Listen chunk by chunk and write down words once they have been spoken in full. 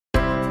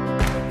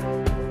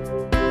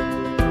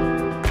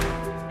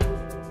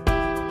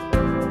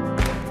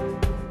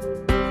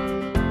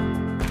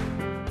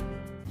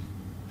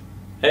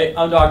Hey,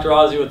 I'm Dr.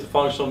 Ozzie with the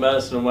Functional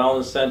Medicine and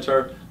Wellness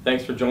Center.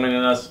 Thanks for joining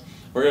us.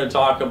 We're going to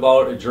talk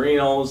about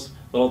adrenals,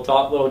 little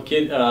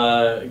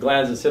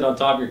glands that sit on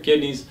top of your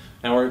kidneys,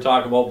 and we're going to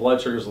talk about blood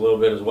sugars a little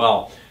bit as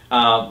well. A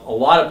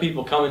lot of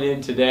people coming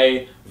in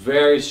today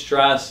very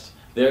stressed.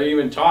 They're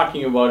even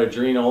talking about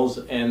adrenals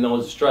and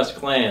those stress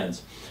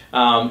glands.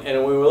 And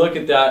when we look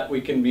at that,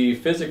 we can be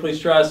physically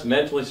stressed,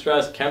 mentally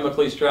stressed,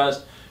 chemically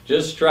stressed,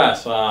 just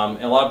stress.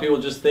 And a lot of people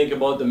just think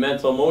about the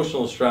mental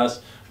emotional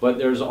stress, but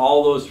there's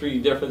all those three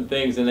different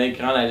things, and they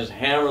kind of just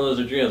hammer those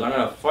adrenals. I'm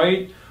going to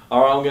fight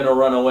or I'm going to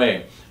run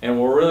away. And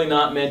we're really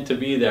not meant to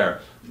be there.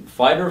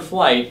 Fight or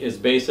flight is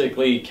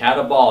basically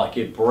catabolic.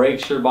 It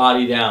breaks your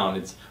body down.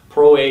 It's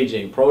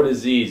pro-aging,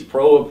 pro-disease,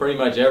 pretty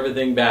much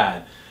everything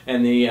bad.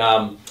 And we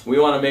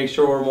want to make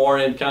sure we're more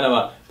in kind of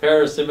a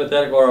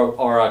parasympathetic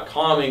or a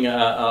calming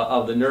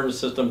of the nervous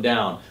system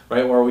down,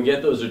 right? Where we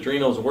get those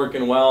adrenals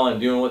working well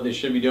and doing what they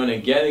should be doing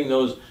and getting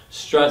those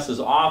stresses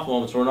off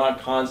of them so we're not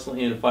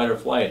constantly in fight or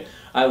flight.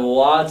 I have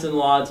lots and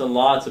lots and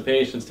lots of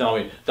patients tell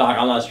me, Doc,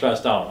 I'm not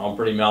stressed out, I'm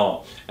pretty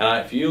mellow.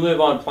 And if you live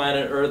on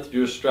planet Earth,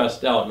 you're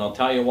stressed out, and I'll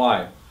tell you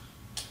why.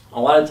 A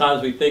lot of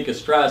times we think of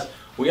stress,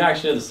 we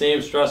actually have the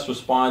same stress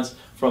response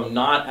from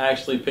not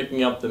actually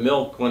picking up the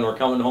milk when we're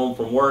coming home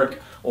from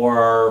work,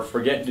 or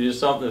forgetting to do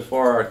something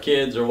for our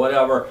kids or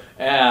whatever,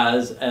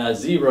 as a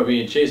zebra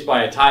being chased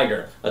by a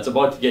tiger that's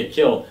about to get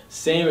killed.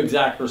 Same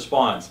exact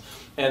response.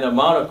 And the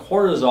amount of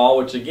cortisol,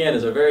 which again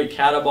is a very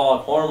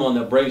catabolic hormone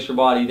that breaks your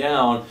body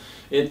down,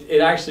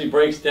 it actually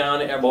breaks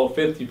down at about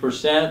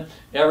 50%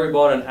 every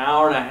about an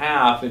hour and a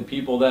half in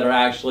people that are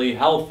actually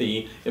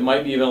healthy. It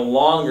might be even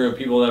longer in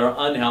people that are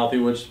unhealthy,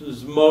 which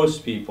is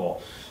most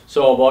people.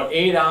 So about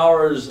 8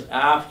 hours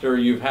after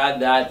you've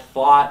had that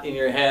thought in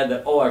your head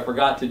that, oh, I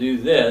forgot to do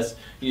this,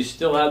 you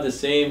still have the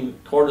same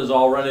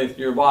cortisol running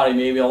through your body,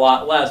 maybe a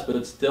lot less, but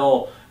it's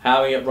still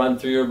having it run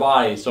through your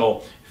body.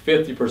 So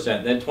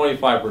 50%, then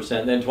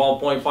 25%, then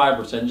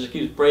 12.5%. It just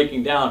keeps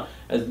breaking down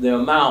as the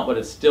amount, but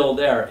it's still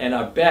there. And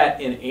I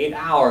bet in 8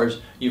 hours,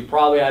 you've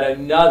probably had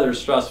another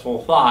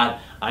stressful thought.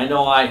 I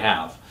know I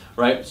have,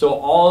 right? So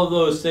all of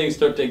those things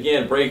start to,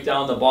 again, break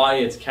down the body.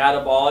 It's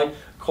catabolic.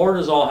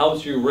 Cortisol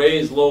helps you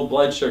raise low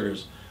blood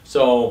sugars.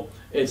 So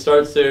it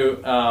starts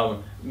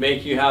to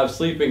make you have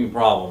sleeping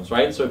problems,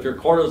 right? So if your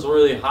cortisol is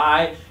really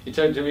high, you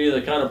tend to be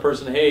the kind of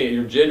person, hey,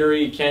 you're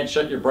jittery, you can't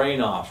shut your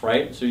brain off,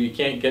 right? So you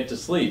can't get to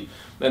sleep.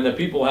 Then the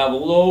people who have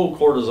low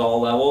cortisol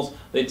levels,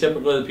 they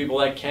typically are the people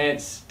that can't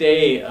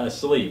stay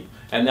asleep.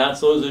 And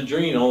that's those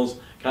adrenals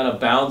kind of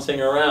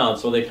bouncing around.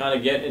 So they kind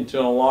of get into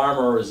an alarm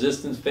or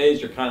resistance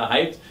phase, you're kind of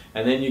hyped,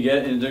 and then you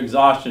get into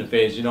exhaustion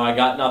phase. You know, I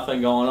got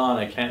nothing going on,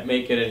 I can't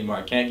make it anymore,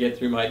 I can't get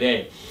through my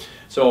day.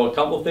 So a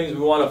couple of things we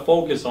want to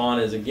focus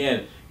on is,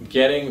 again,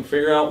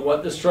 figuring out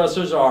what the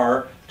stressors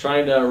are,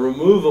 trying to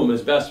remove them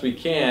as best we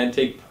can,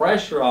 take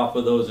pressure off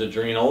of those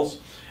adrenals,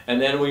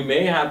 and then we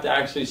may have to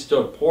actually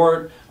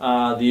support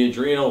the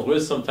adrenals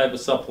with some type of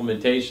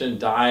supplementation,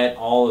 diet,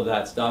 all of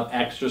that stuff,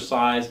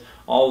 exercise,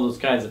 all of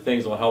those kinds of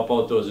things will help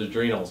out those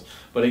adrenals.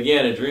 But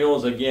again,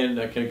 adrenals,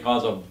 that can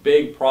cause a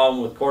big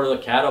problem with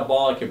cortisol,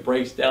 catabolic. It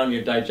breaks down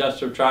your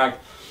digestive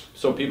tract.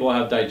 So people who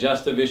have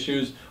digestive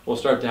issues will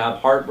start to have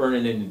heartburn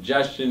and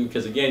indigestion,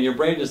 because again, your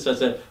brain just says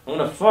that I'm going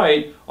to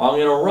fight, or I'm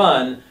going to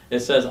run. It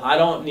says I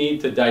don't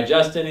need to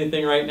digest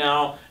anything right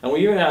now. And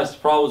we even have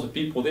problems with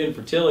people with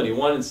infertility.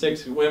 1 in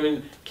 6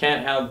 women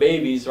can't have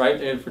babies, right?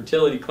 The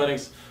infertility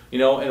clinics, you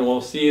know, and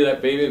we'll see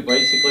that baby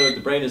basically what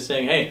the brain is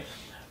saying, hey,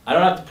 I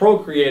don't have to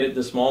procreate at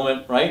this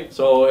moment, right?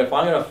 So if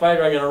I'm going to fight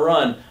or I'm going to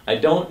run, I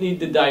don't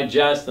need to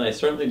digest, and I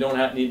certainly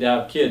don't need to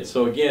have kids.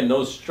 So again,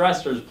 those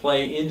stressors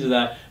play into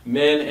that,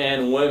 men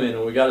and women,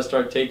 and we got to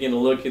start taking a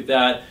look at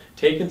that,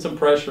 taking some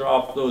pressure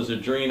off those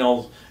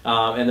adrenals,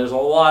 and there's a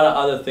lot of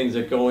other things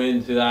that go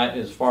into that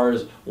as far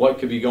as what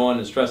could be going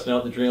and stressing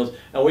out the adrenals,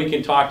 and we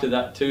can talk to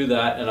that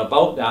and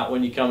about that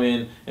when you come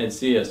in and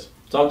see us.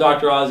 So I'm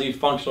Dr. Ozzie,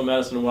 Functional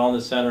Medicine and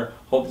Wellness Center.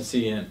 Hope to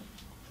see you in.